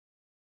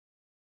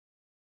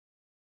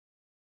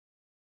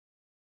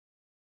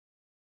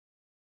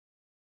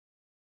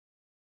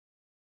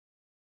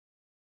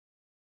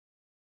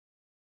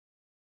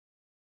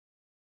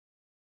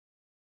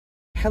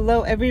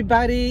Hello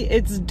everybody,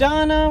 it's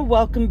Donna.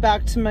 Welcome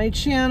back to my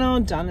channel,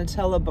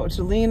 Donatella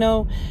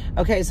Botolino.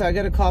 Okay, so I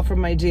got a call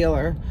from my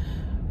dealer.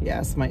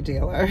 Yes, my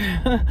dealer.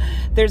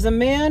 There's a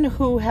man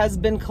who has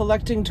been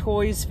collecting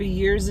toys for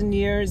years and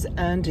years,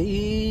 and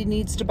he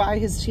needs to buy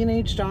his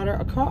teenage daughter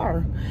a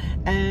car.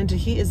 And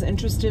he is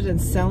interested in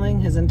selling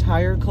his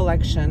entire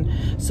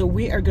collection. So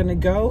we are gonna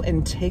go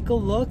and take a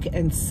look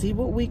and see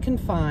what we can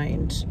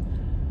find.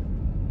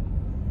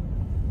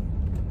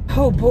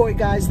 Oh boy,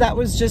 guys, that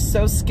was just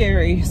so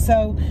scary.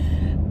 So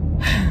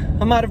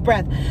I'm out of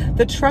breath.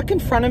 The truck in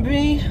front of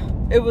me,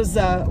 it was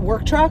a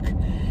work truck.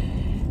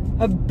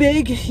 A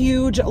big,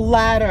 huge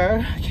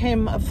ladder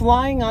came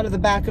flying out of the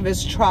back of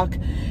his truck,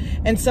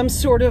 and some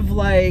sort of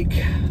like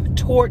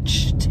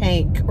torch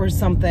tank or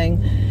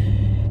something.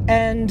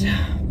 And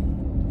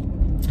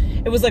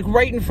it was like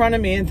right in front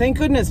of me, and thank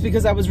goodness,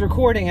 because I was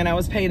recording and I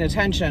was paying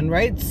attention,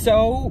 right?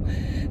 So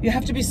you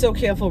have to be so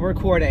careful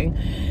recording.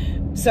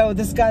 So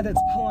this guy that's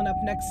pulling up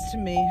next to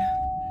me,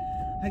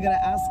 I gotta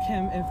ask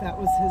him if that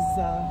was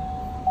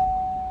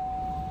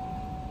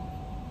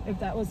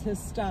his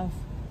stuff.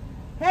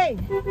 Hey!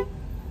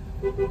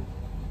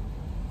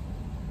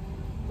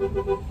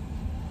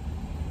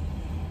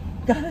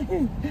 Guy,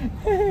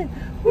 hey,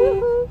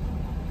 woohoo,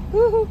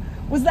 woohoo.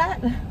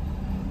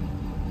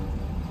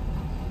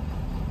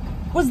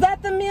 Was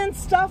that the man's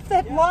stuff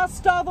that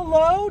lost all the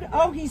load?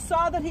 Oh, he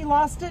saw that he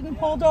lost it and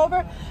pulled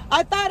over?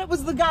 I thought it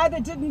was the guy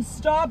that didn't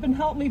stop and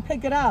help me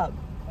pick it up.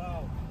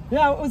 Oh.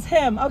 No, it was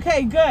him.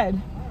 Okay,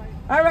 good.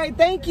 All right,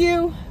 thank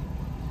you.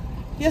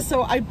 Yeah,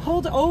 so I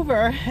pulled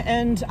over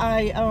and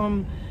I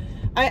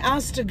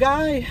asked a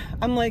guy,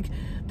 I'm like,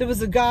 there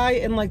was a guy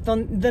in like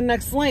the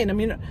next lane. I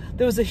mean,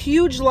 there was a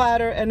huge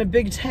ladder and a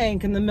big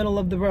tank in the middle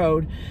of the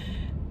road.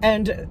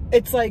 And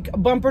it's like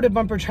bumper to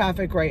bumper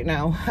traffic right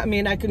now. I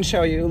mean, I can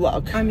show you,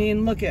 look. I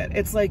mean, look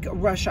it's like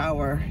rush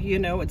hour, you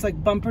know? It's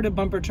like bumper to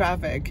bumper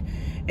traffic.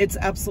 It's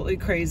absolutely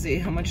crazy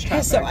how much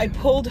traffic. So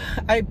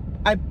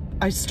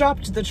I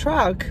stopped the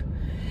truck,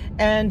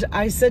 and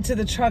I said to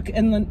the truck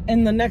in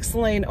the next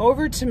lane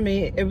over to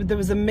me, there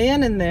was a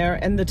man in there,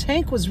 and the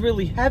tank was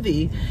really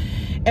heavy.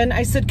 And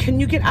I said,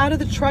 can you get out of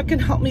the truck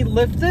and help me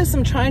lift this?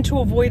 I'm trying to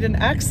avoid an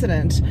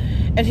accident.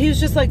 And he was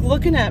just like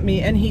looking at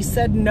me, and he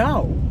said,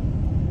 no.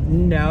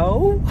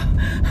 No?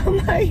 I'm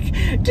like,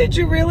 did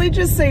you really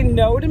just say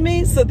no to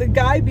me? So the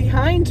guy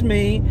behind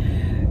me,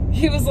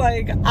 he was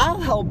like, I'll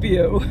help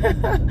you.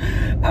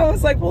 I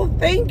was like, well,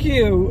 thank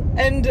you.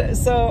 And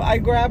so I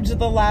grabbed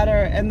the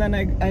ladder, and then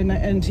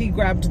and he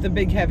grabbed the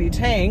big heavy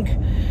tank.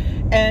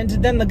 And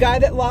then the guy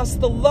that lost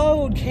the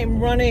load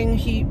came running.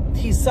 He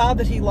saw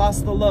that he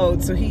lost the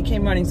load, so he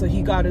came running, so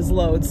he got his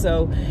load.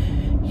 So,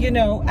 you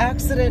know,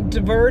 accident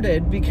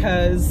diverted,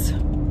 because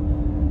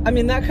I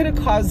mean, that could have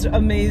caused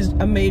a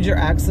major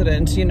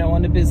accident, you know,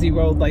 on a busy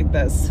road like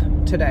this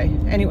today.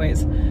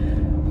 Anyways,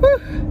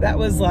 whew, that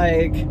was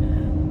like,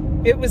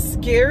 it was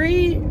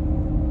scary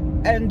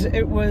and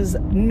it was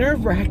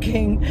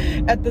nerve-wracking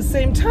at the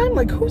same time.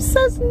 Like, who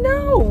says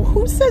no?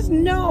 Who says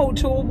no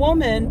to a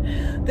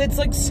woman that's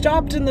like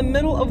stopped in the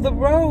middle of the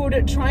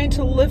road trying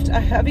to lift a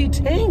heavy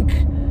tank?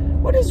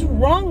 What is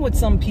wrong with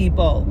some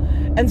people?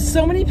 And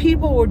so many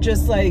people were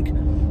just like,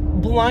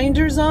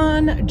 blinders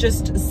on,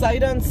 just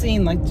sight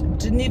unseen, like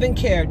didn't even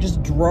care,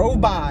 just drove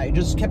by,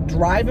 just kept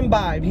driving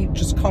by.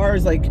 Just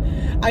cars, like,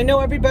 I know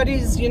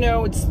everybody's, you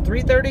know, it's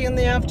 3:30 in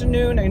the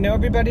afternoon, I know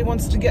everybody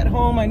wants to get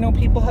home, I know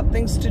people have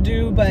things to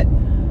do, but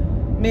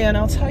man,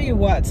 I'll tell you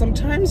what,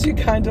 sometimes you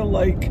kind of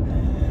like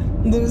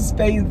lose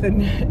faith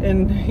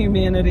in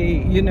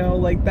humanity, you know,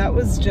 like that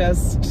was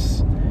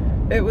just,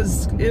 it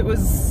was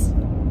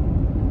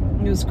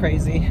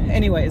crazy.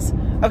 Anyways,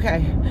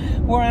 okay,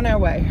 we're on our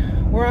way.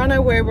 We're on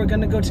our way. We're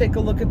gonna go take a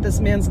look at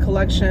this man's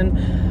collection.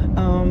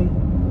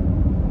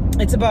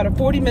 It's about a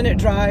 40-minute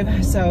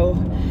drive, so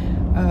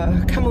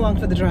come along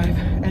for the drive,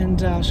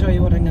 and I'll show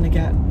you what I'm gonna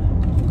get.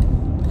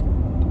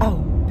 Oh,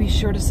 be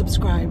sure to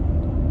subscribe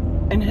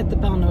and hit the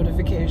bell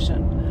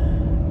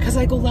notification, because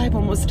I go live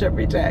almost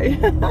every day.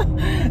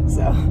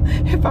 So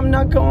if I'm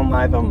not going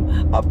live,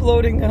 I'm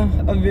uploading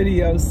a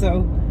video.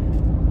 So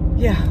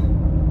yeah,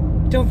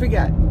 don't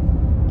forget,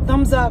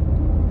 thumbs up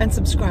and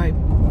subscribe.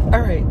 All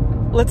right,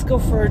 let's go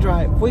for a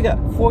drive. We got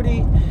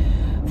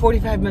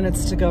 45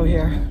 minutes to go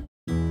here.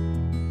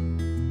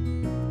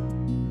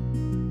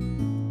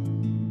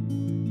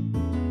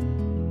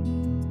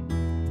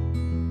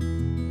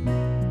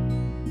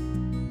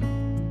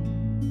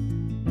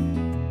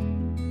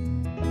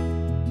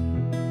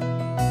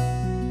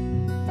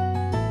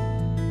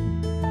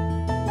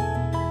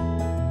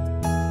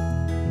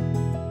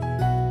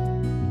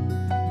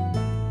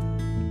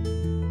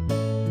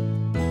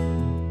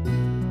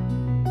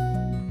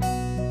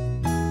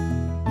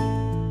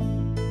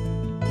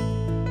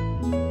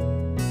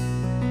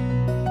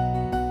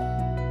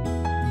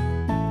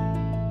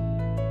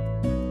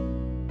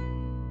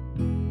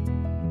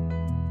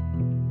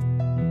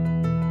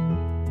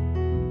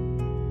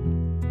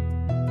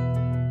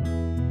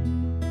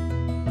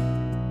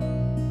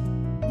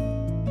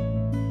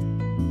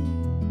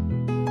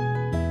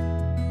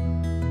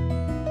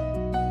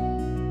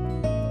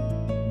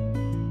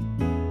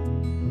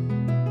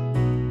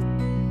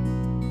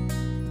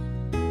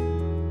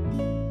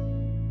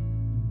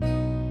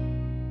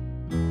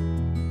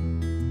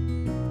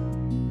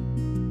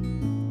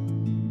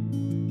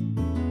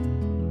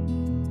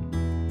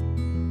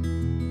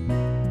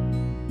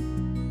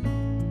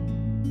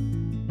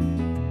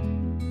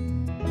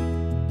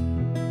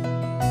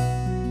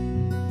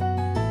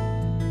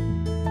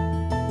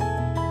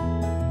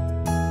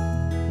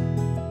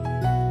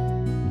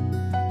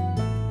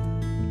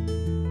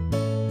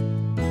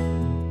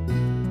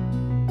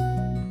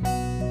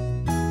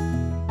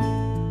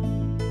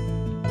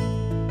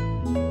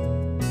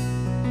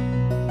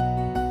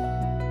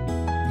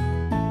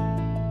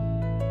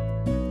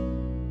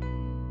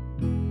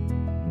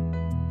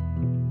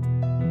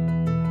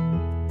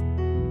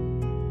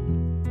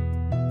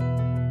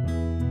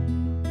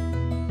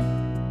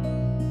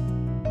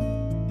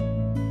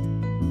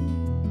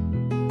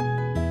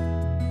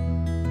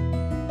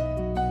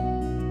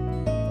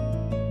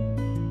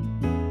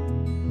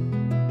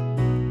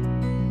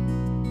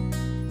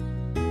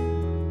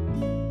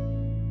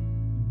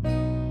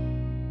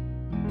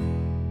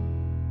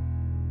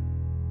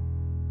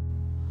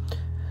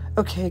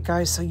 Okay,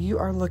 guys, so you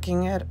are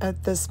looking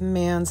at this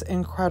man's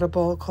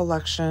incredible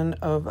collection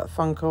of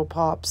Funko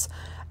Pops.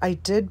 I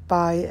did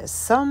buy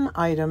some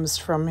items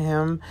from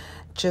him,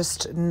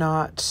 just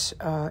not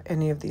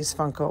any of these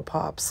Funko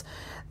Pops.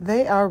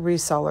 They are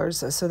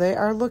resellers, so they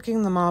are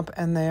looking them up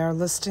and they are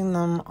listing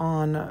them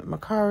on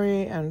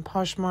Mercari and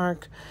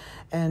Poshmark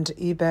and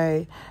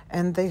eBay,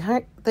 and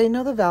they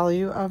know the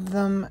value of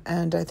them,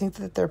 and I think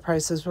that their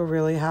prices were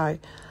really high.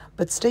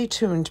 But stay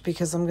tuned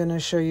because I'm going to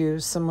show you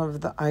some of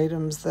the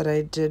items that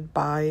I did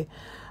buy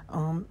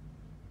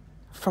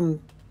from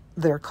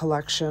their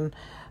collection.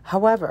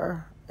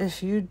 However,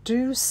 if you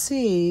do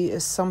see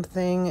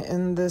something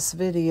in this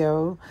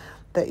video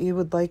that you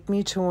would like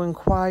me to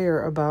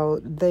inquire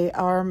about, they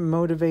are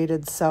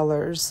motivated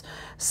sellers.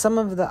 Some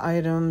of the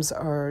items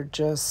are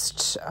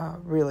just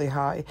really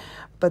high,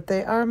 but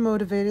they are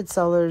motivated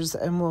sellers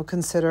and will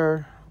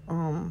consider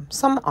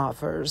some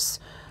offers.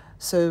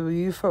 So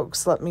you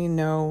folks let me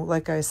know.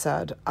 Like I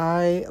said,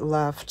 I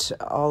left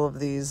all of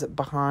these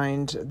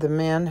behind. The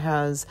man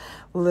has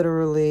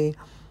literally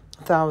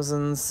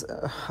thousands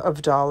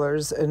of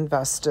dollars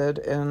invested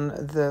in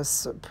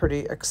this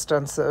pretty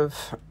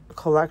extensive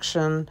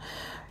collection.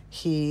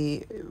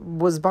 He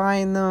was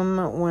buying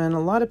them when a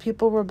lot of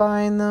people were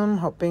buying them,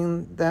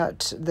 hoping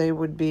that they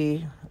would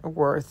be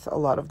worth a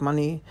lot of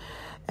money.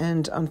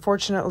 And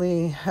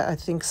unfortunately, I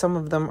think some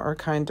of them are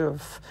kind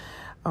of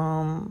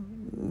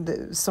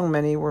so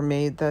many were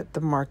made that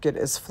the market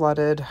is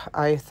flooded.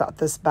 I thought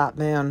this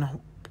Batman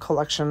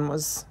collection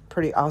was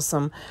pretty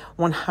awesome.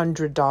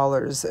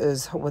 $100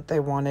 is what they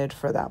wanted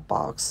for that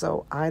box,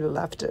 so I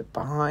left it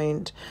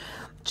behind.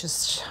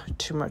 Just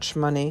too much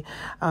money.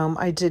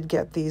 I did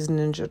get these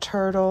Ninja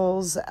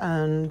Turtles,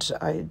 and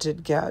I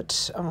did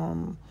get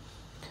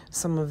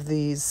some of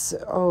these.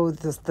 Oh,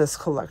 this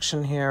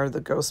collection here,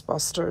 the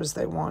Ghostbusters.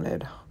 They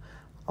wanted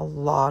a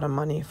lot of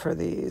money for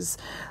these.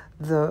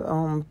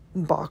 The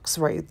box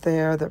right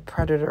there, the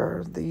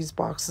Predator, these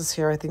boxes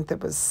here, I think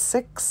that was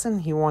 6,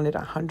 and he wanted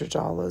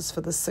 $100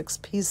 for the 6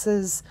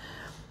 pieces.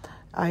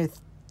 I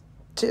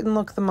didn't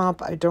look them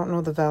up. I don't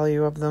know the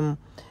value of them.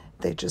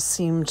 They just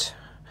seemed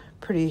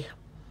pretty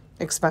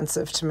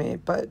expensive to me,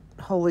 but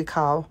holy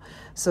cow.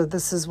 So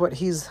this is what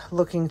he's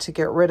looking to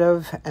get rid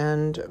of,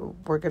 and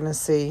we're going to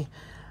see.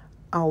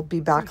 I'll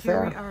be back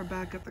there. Here we are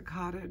back at the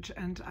cottage,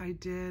 and I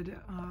did...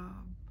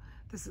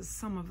 this is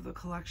some of the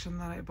collection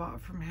that I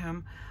bought from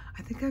him.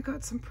 I think I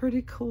got some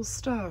pretty cool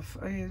stuff.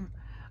 I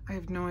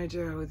have no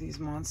idea who these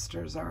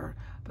monsters are,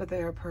 but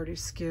they are pretty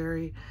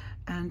scary.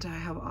 And I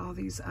have all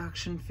these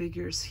action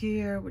figures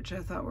here, which I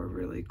thought were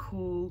really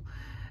cool.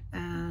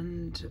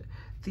 And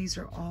these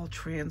are all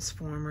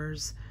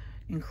Transformers,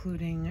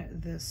 including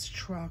this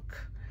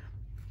truck.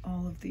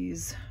 All of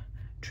these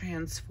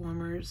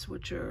Transformers,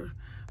 which are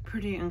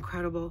pretty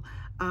incredible.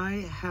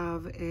 I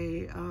have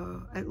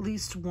at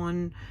least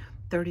one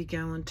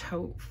 30-gallon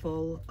tote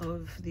full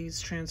of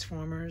these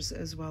Transformers,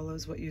 as well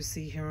as what you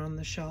see here on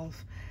the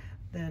shelf.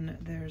 Then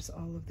there's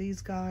all of these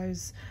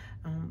guys.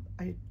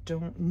 I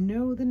don't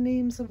know the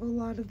names of a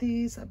lot of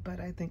these,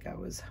 but I think I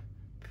was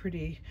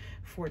pretty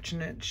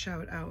fortunate.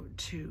 Shout out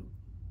to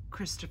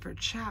Christopher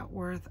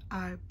Chatworth.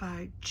 I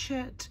buy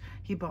Chit.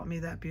 He bought me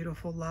that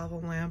beautiful lava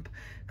lamp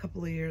a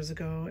couple of years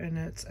ago, and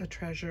it's a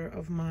treasure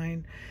of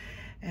mine.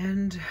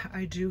 And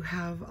I do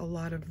have a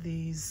lot of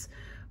these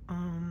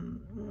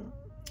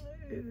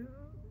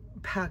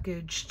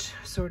packaged,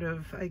 sort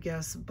of, I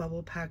guess,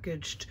 bubble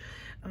packaged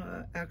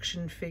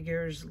action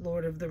figures,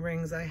 Lord of the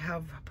Rings. I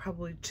have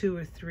probably 2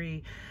 or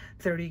 3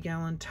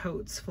 30-gallon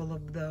totes full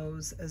of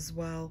those as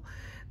well.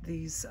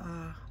 These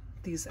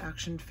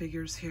action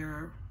figures here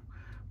are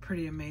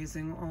pretty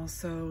amazing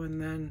also.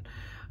 And then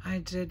I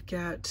did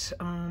get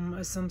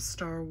some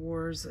Star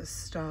Wars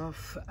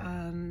stuff,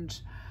 and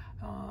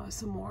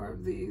some more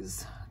of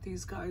these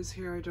guys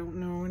here. I don't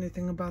know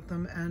anything about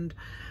them, and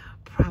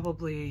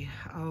probably,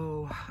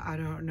 I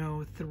don't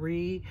know,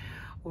 3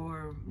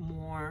 or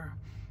more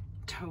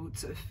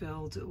totes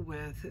filled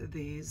with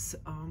these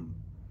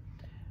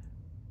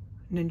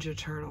Ninja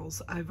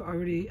Turtles. I've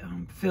already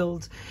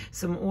filled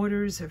some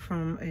orders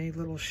from a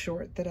little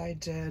short that I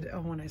did.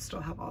 Oh, and I still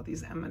have all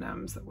these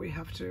M&Ms that we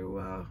have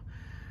to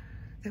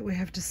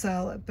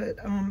sell. But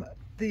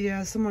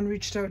someone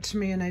reached out to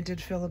me, and I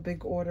did fill a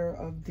big order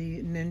of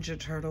the Ninja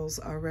Turtles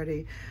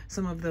already.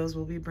 Some of those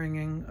we'll be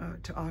bringing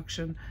to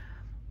auction.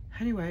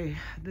 Anyway,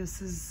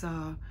 this is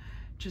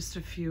just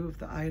a few of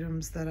the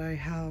items that I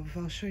have.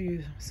 I'll show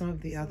you some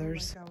of the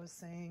others. Like I was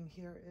saying,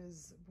 here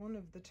is one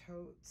of the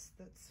totes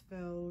that's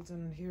filled,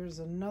 and here's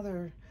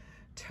another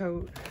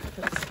tote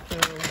that's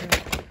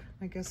filled.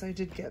 I guess I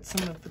did get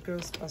some of the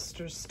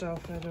Ghostbusters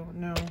stuff, I don't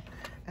know.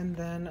 And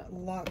then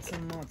lots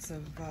and lots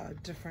of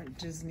different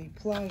Disney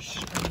plush,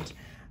 and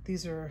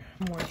these are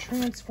more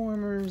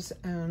Transformers,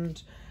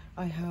 and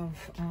I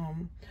have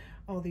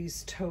all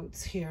these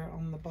totes here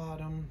on the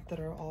bottom that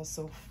are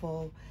also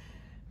full.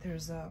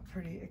 There's a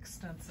pretty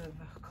extensive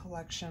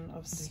collection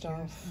of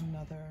stuff.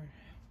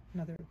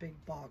 Another big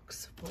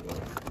box full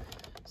of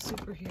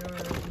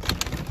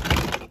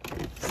superheroes,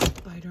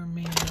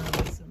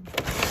 Spider-Mans and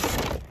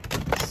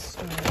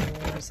Star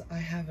Wars. I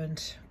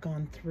haven't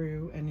gone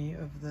through any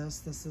of this.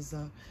 This is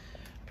a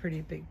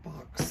pretty big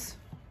box,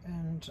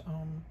 and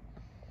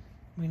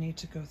we need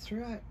to go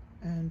through it,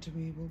 and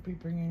we will be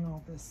bringing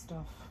all this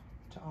stuff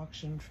to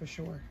auction for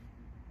sure.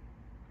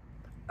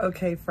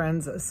 Okay,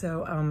 friends,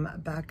 so I'm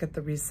back at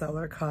the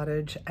reseller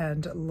cottage,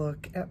 and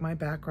look at my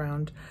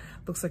background.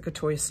 Looks like a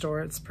toy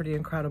store. It's pretty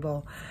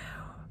incredible.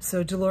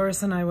 So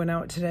Dolores and I went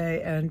out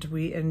today and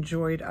we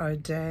enjoyed our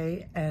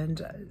day,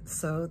 and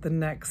so the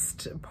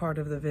next part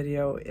of the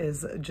video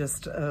is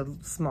just a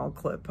small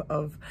clip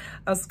of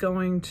us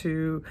going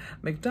to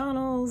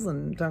McDonald's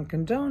and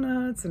Dunkin'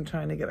 Donuts and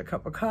trying to get a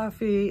cup of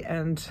coffee,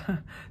 and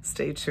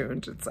stay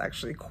tuned. It's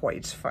actually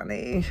quite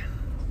funny.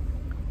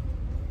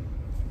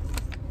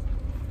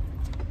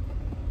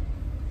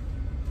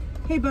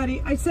 Hey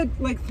buddy, I said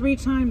like 3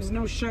 times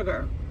no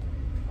sugar.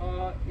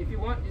 If you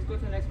want, just go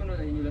to the next one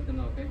and you let them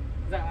know, okay?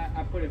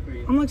 I put it for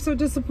you. I'm like so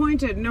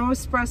disappointed. No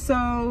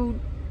espresso,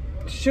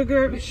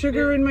 sugar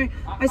in my...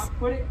 I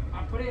put it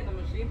in the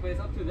machine, but it's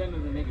up to them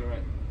if they make it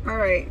right. All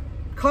right.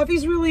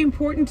 Coffee's really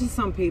important to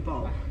some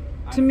people.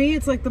 To me,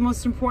 it's like the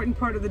most important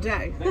part of the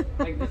day.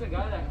 Like there's a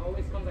guy that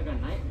always comes like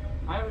at night.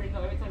 I already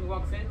know every time he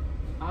walks in,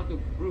 I have to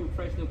brew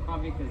fresh new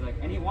coffee, because like,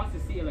 and he wants to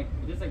see it, like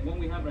just like one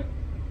we have like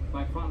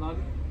by front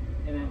lobby,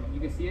 and then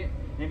you can see it.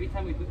 And every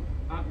time we do,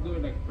 I have to do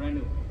it like brand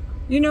new.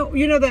 You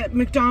know that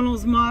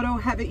McDonald's motto,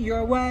 have it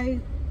your way?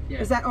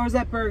 Yeah. Is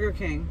that Burger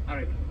King? All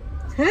right.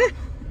 Huh?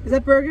 Is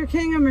that Burger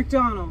King or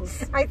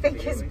McDonald's? I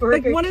think it's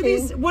Burger King.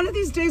 One of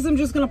these days I'm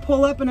just gonna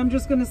pull up and I'm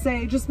just gonna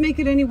say, just make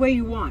it any way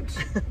you want.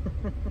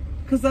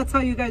 Because that's how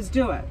you guys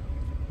do it.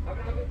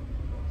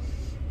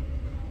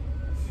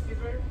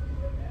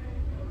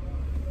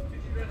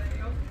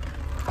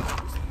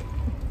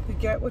 You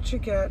get what you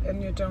get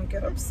and you don't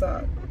get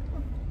upset.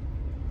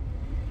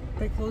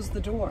 They closed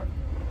the door.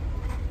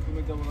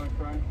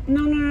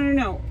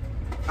 No.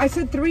 I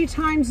said 3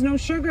 times no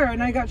sugar,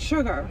 and I got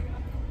sugar.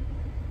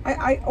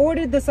 I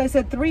ordered this. I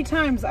said 3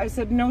 times. I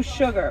said no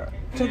sugar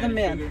to the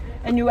mint,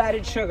 and you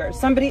added sugar.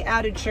 Somebody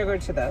added sugar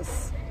to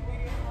this.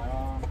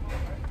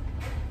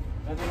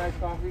 That's a nice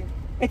coffee?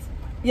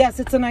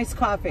 Yes, it's a nice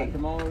coffee. At the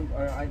moment,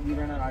 you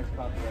ran out of iced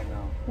coffee right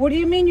now. What do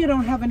you mean you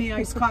don't have any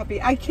iced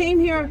coffee? I came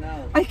here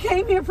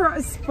for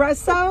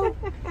espresso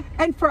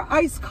and for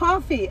iced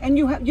coffee, and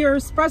your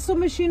espresso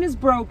machine is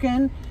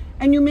broken.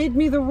 And you made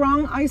me the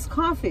wrong iced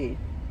coffee.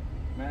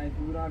 Man,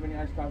 we don't have any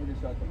iced coffee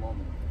at the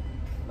moment.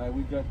 Like,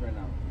 we just ran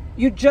out.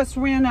 You just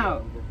ran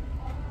out?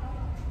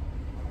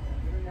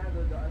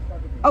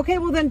 Okay,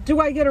 well then,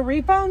 do I get a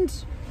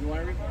refund? You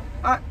want a refund?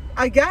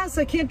 I guess.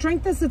 I can't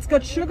drink this. It's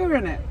got sugar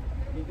in it.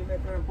 You can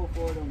make her and pull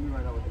forward on me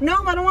right now.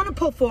 No, I don't want to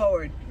pull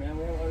forward. Man,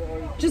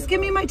 just give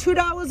me my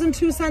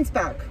 $2.02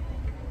 back.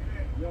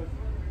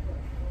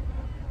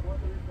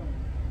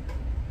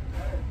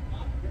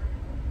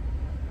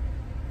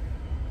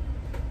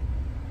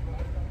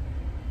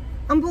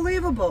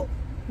 Unbelievable.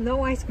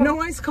 No iced coffee.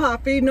 No iced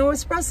coffee, no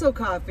espresso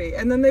coffee,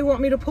 and then they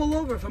want me to pull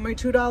over for my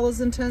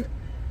 $2.02.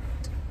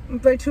 You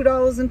can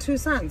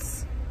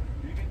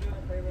do the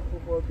favor pull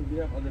forward because we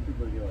have other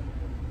people here.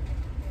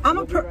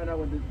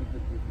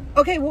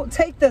 Okay, well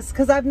take this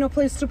because I have no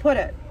place to put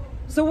it.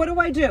 So what do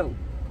I do?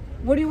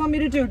 What do you want me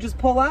to do? Just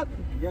pull up?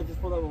 Yeah,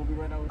 just pull up. We'll be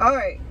right out. All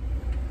right.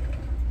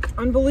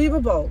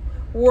 Unbelievable.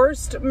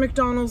 Worst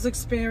McDonald's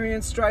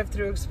experience,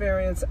 drive-through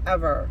experience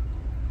ever.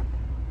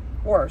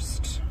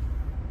 Worst.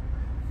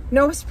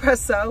 No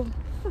espresso.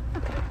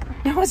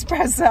 No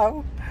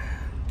espresso.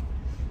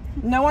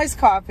 No iced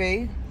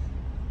coffee.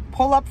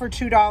 Pull up for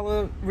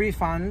 $2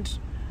 refund.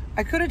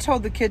 I could have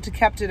told the kid to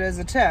kept it as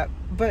a tip,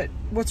 but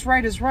what's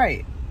right is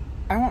right.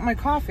 I want my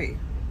coffee.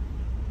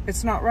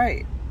 It's not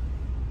right.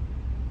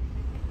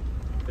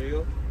 There you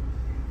go.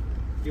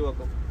 You're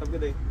welcome. Have a good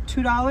day.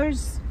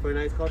 $2? For a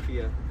nice coffee,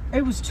 yeah.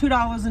 It was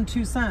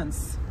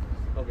 $2.02.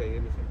 Okay,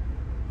 give me some.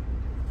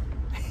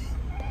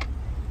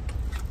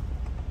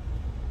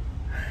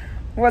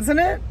 Wasn't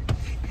it?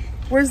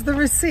 Where's the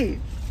receipt?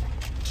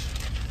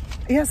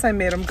 Yes, I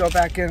made him go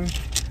back in.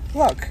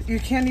 Look, you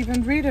can't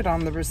even read it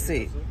on the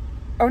receipt.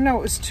 Oh no,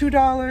 it was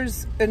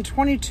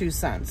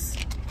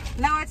 $2.22.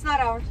 No, it's not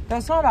ours.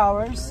 That's not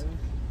ours.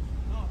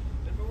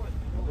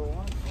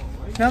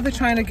 Now they're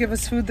trying to give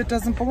us food that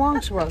doesn't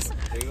belong to us.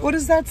 What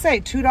does that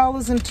say?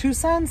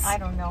 $2.02? I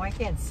don't know. I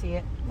can't see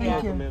it.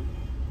 Thank you.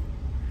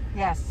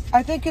 Yes.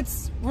 I think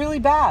it's really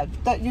bad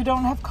that you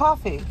don't have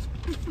coffee.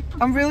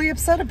 I'm really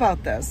upset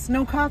about this.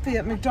 No coffee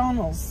at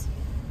McDonald's.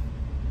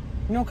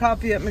 No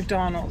coffee at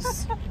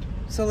McDonald's.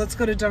 So let's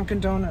go to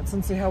Dunkin' Donuts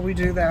and see how we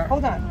do there.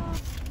 Hold on.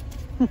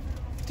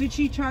 Did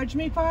she charge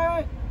me for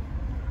it?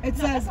 It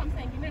says that's what I'm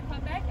saying. Give me a call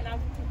back and I'll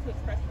put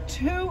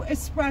 2 espressos. 2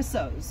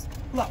 espressos.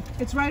 Look,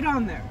 it's right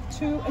on there.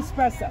 2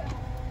 espresso.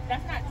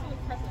 That's not 2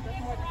 espressos. That's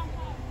more than 2.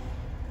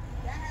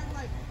 That has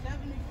like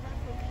 7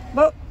 espressos.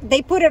 But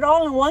they put it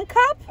all in one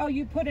cup? Oh,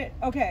 you put it,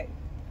 okay.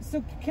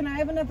 So can I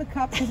have another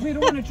cup? Because we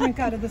don't want to drink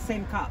out of the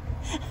same cup.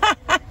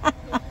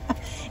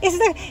 Is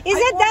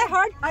it that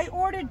hard? I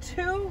ordered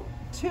 2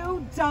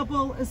 2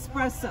 double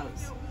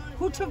espressos.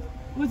 Who took,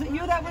 was it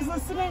you that was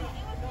listening?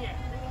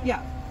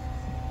 Yeah.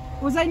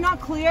 Was I not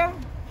clear?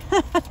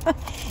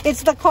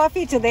 It's the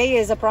coffee today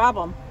is a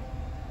problem.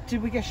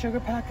 Did we get sugar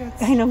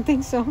packets? I don't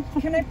think so.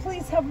 Can I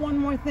please have one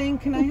more thing?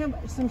 Can I have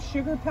some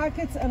sugar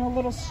packets and a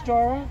little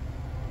stirrer?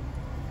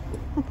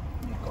 Oh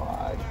my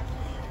God.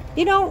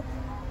 You know,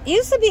 it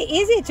used to be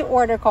easy to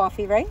order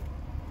coffee, right?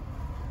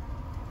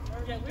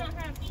 Yeah, we don't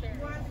have stairs.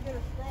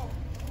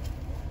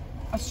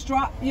 A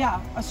straw,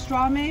 yeah, a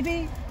straw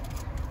maybe?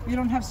 You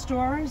don't have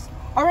stirrers?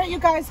 All right, you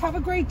guys, have a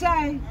great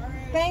day.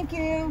 Thank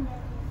you.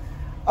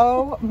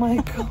 Oh my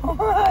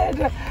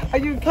God. Are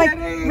you kidding?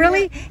 Like,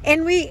 really?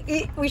 And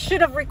we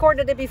should have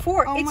recorded it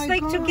before. Oh It's my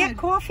like to God. get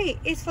coffee.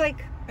 It's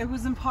like, It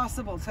was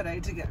impossible today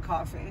to get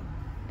coffee.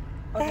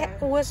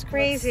 that was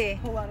crazy.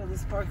 Let's pull out of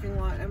this parking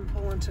lot and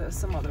pull into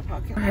some other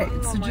parking lot. All right,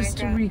 Oh so my just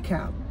to God.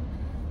 recap,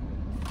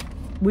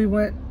 we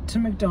went to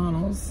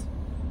McDonald's.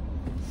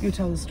 You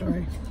tell the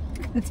story.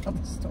 Let's tell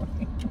the story.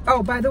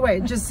 Oh, by the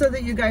way, just so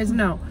that you guys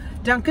know,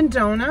 Dunkin'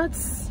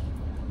 Donuts.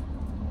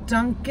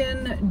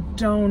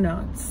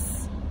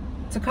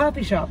 It's a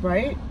coffee shop,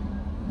 right?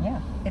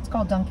 Yeah, it's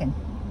called Dunkin'.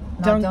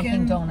 Not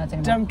Dunkin' Donuts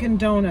anymore. Dunkin'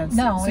 Donuts.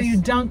 No, so it's-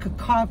 you dunk a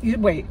coffee.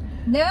 Wait.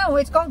 No,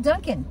 it's called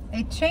Dunkin'.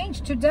 It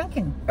changed to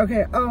Dunkin'.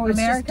 Okay. Oh, it's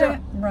America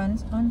just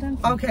runs on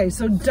Dunkin'. okay.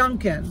 So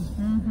Dunkin'.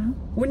 Mm-hmm.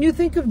 When you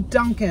think of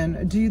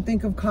Dunkin', do you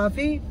think of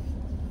coffee?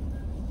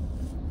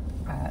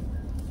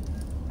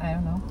 I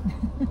don't know.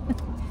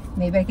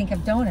 Maybe I think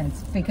of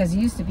donuts because it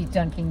used to be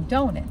Dunkin'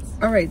 Donuts.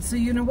 All right. So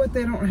you know what?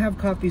 They don't have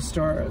coffee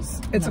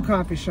stores. It's a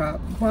coffee shop.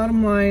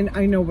 Bottom line,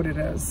 I know what it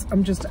is.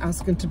 I'm just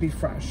asking to be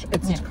fresh.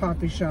 It's a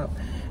coffee shop,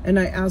 and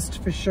I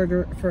asked for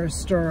sugar for a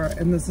stirrer,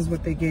 and this is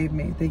what they gave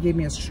me. They gave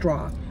me a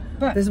straw.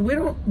 But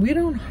we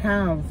don't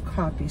have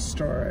coffee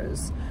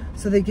stirrers,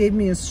 so they gave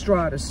me a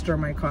straw to stir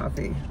my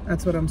coffee.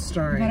 That's what I'm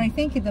stirring. But I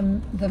think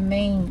the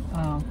main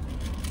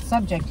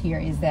subject here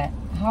is that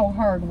how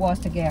hard it was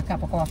to get a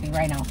cup of coffee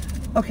right now.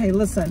 Okay,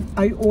 listen.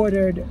 I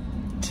ordered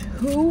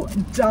 2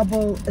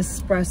 double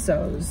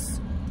espressos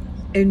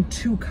in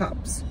 2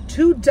 cups.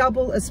 2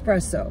 double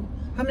espresso.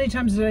 How many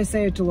times did I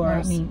say it,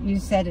 Dolores? I mean, you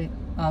said it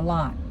a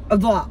lot. A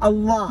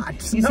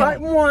lot. You Not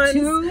said once,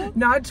 2,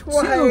 not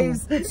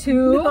twice,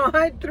 2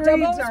 not 3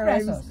 double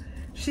times. espressos.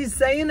 She's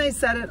saying I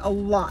said it a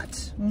lot.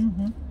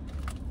 Mm-hmm.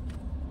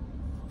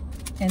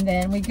 And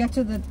then we get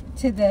to the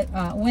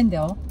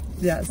window.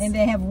 Yes. And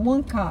they have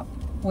 1 cup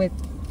with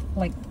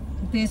like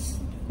this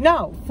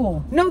No.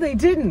 full. No, they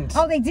didn't.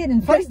 Oh, they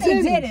didn't. First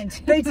they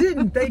didn't. They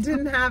didn't. They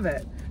didn't have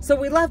it. So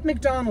we left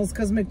McDonald's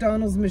because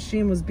McDonald's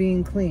machine was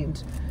being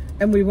cleaned.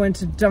 And we went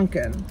to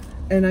Dunkin'.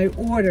 And I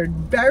ordered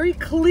very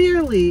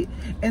clearly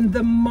in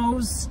the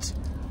most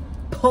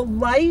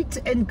polite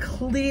and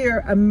clear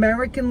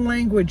American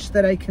language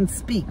that I can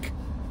speak.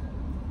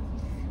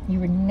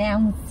 You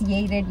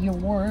enunciated your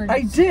words.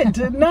 I did,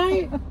 didn't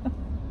I?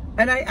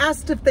 And I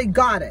asked if they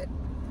got it.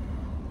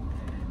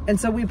 And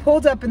so we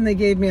pulled up and they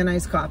gave me an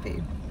iced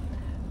coffee.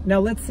 Now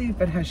let's see if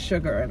it has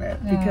sugar in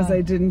it because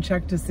I didn't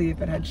check to see if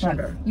it had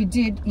sugar. Right. You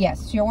did,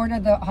 yes. You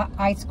ordered the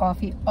iced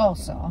coffee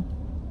also.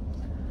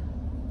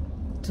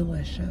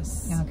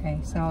 Delicious. Okay,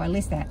 so at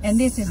least that. And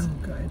this is so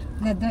good.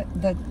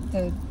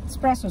 the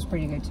espresso is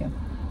pretty good too.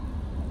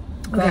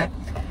 Okay.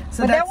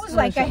 So but that that's was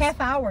like a delicious.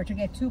 half hour to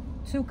get two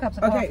cups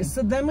of coffee. Okay,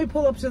 so then we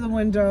pull up to the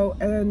window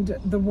and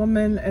the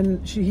woman,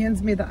 and she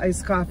hands me the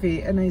iced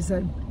coffee, and I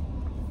said,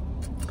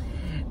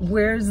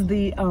 where's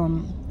the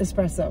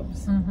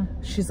espressos?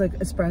 She's like,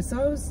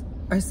 espressos?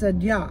 I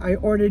said, yeah, I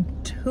ordered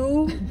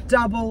 2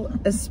 double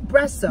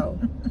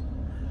espresso.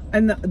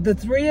 And the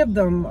 3 of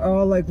them are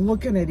all like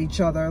looking at each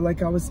other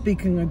like I was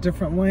speaking a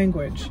different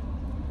language.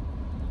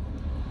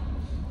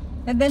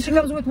 And then she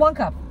comes with 1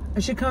 cup.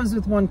 And she comes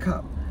with 1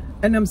 cup.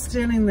 And I'm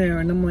standing there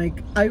and I'm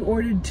like, I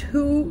ordered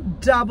 2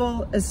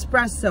 double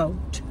espresso.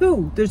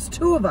 2. There's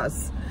 2 of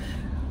us.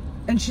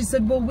 And she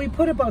said, well, we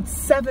put about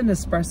 7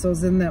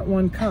 espressos in that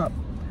 1 cup.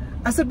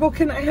 I said, well,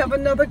 can I have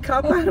another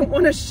cup? I don't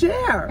want to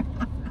share.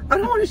 I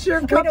don't want to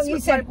share cups with my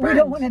friends. We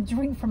don't want to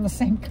drink from the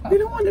same cup. We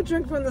don't want to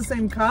drink from the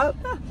same cup.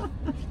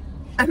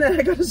 And then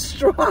I got a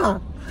straw.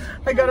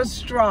 I got a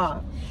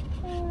straw.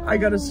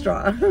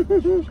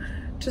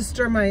 To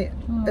stir my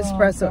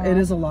espresso. God. It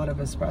is a lot of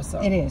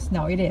espresso. It is.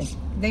 No, it is.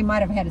 They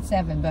might have had it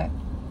 7, but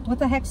what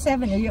the heck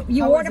 7?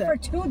 You How order is for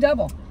it? 2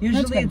 double.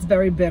 Usually it's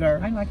very bitter.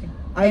 I like it.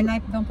 I- And I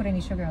don't put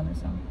any sugar on this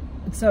one.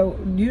 So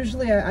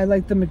usually I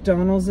like the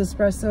McDonald's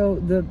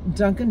espresso. The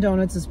Dunkin'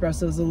 Donuts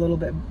espresso is a little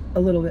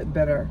bit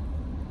bitter.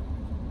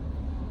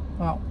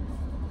 Well,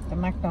 the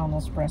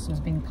McDonald's espresso has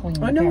been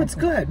clean. I know it's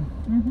good.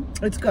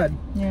 It's good.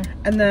 Yeah.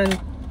 And then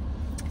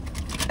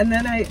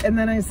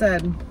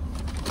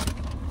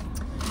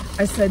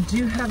I said, do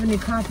you have any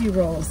coffee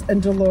rolls?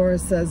 And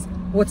Dolores says,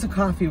 what's a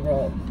coffee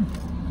roll?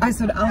 I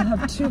said, I'll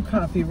have 2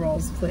 coffee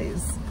rolls,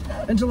 please.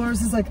 And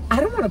Dolores is like, I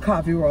don't want a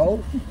coffee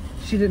roll.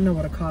 She didn't know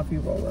what a coffee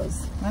roll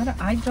is.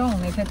 I don't.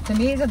 To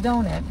me, it's a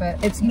donut,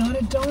 but It's not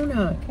a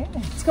donut. okay.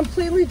 It's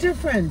completely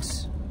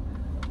different.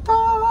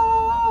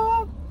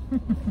 Ah!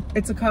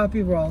 It's a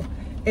coffee roll.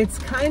 It's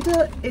kind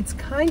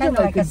of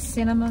like a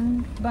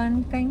cinnamon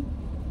bun thing.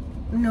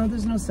 No,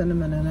 there's no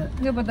cinnamon in it.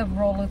 No, but the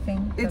roller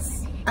thing.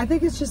 I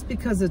think it's just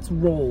because it's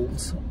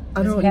rolled.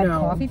 I don't know. Does it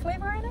have coffee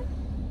flavor in it?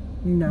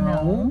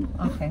 No.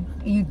 Okay.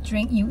 You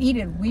eat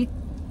it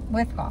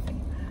with coffee.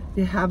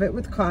 You have it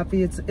with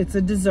coffee. It's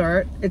a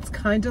dessert. It's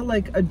kind of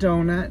like a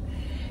donut.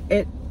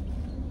 It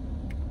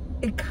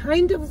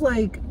kind of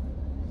like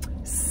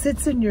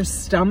sits in your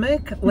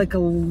stomach like a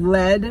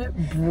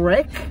lead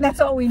brick.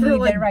 That's all we need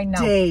like right now.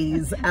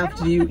 Days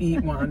after you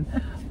eat one.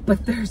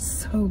 But they're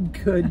so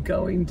good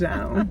going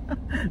down.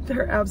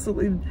 They're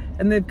absolutely,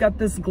 and they've got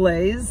this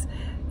glaze.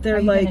 They're Are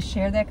you like, going to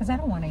share that? Because I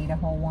don't want to eat a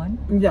whole one.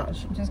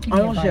 Yes, Just give me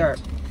I'll share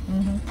it.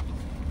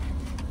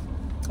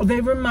 They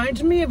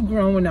remind me of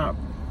growing up.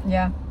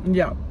 Yeah.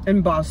 Yeah,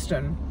 in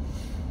Boston.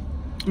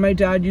 My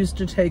dad used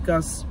to take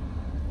us,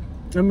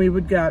 and we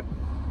would get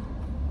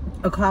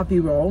a coffee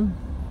roll.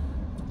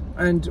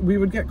 And we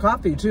would get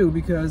coffee too,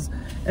 because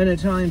in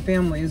Italian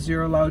families,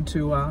 you're allowed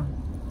to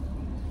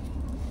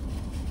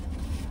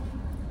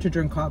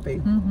drink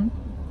coffee.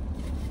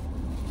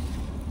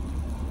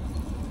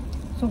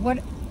 So what,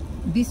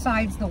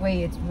 besides the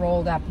way it's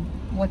rolled up,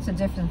 what's the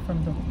difference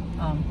from the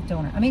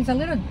donut? I mean, it's a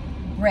little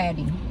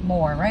bready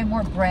more, right?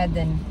 More bread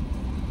than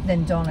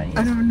donut is.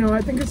 I don't know.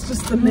 I think it's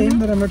just the name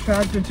that I'm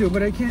attracted to,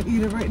 but I can't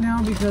eat it right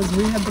now because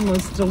we had the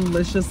most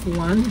delicious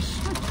lunch.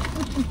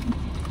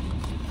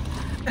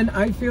 And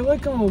I feel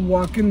like I'm a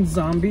walking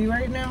zombie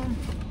right now.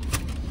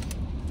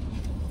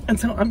 And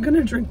so I'm going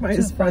to drink my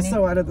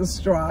espresso out of the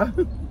straw.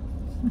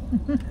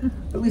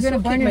 At least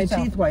I'll keep my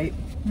teeth white.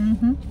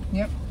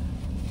 Yep.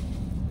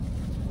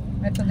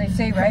 That's what they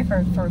say, right?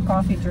 For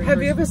coffee drinkers.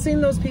 Have you ever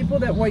seen those people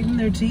that whiten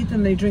their teeth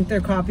and they drink their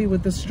coffee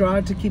with the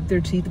straw to keep their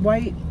teeth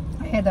white?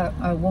 I had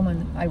a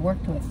woman I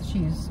worked with.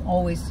 She's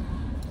always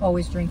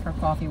drink her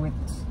coffee with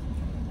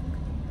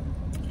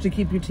to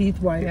keep your teeth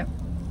white. Yep.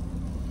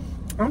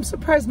 I'm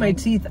surprised my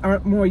teeth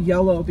aren't more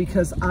yellow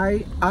because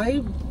I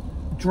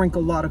drink a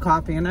lot of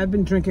coffee and I've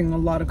been drinking a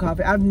lot of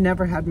coffee. I've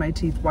never had my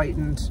teeth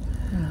whitened.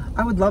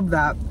 I would love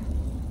that.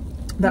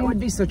 That would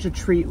be such a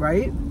treat,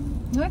 right?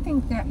 I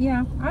think that,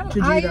 yeah.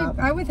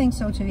 I would think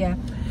so too, yeah.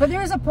 But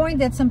there is a point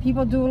that some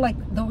people do like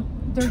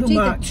their teeth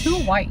are too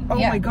white. Oh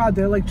my God,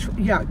 they're like, too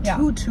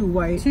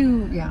white.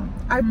 Yeah.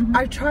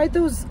 I tried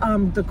those,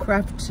 the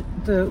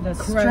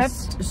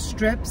Crest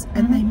strips,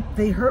 and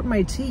they hurt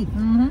my teeth.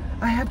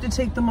 I have to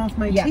take them off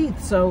my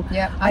teeth. So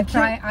yeah, I've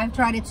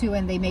tried it too,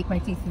 and they make my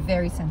teeth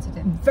very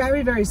sensitive.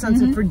 Very, very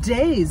sensitive for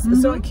days.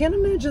 So I can't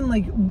imagine,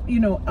 like, you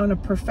know, on a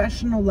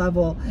professional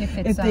level,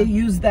 if they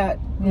use that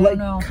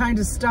kind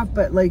of stuff,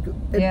 but like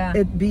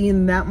it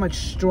being that much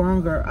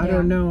stronger. I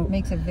don't know.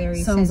 Makes it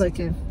very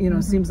sensitive. Like, you know,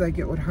 seems like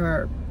it would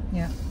hurt.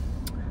 Yeah.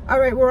 All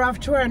right, we're off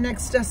to our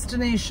next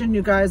destination,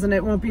 you guys, and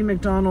it won't be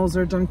McDonald's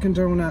or Dunkin'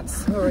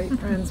 Donuts. All right,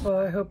 friends, well,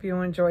 I hope you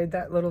enjoyed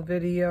that little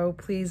video.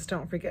 Please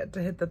don't forget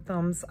to hit the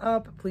thumbs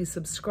up. Please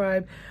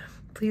subscribe.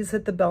 Please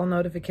hit the bell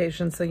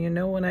notification so you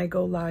know when I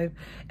go live,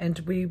 and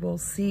we will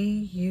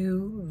see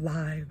you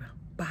live.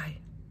 Bye.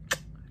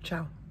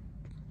 Ciao.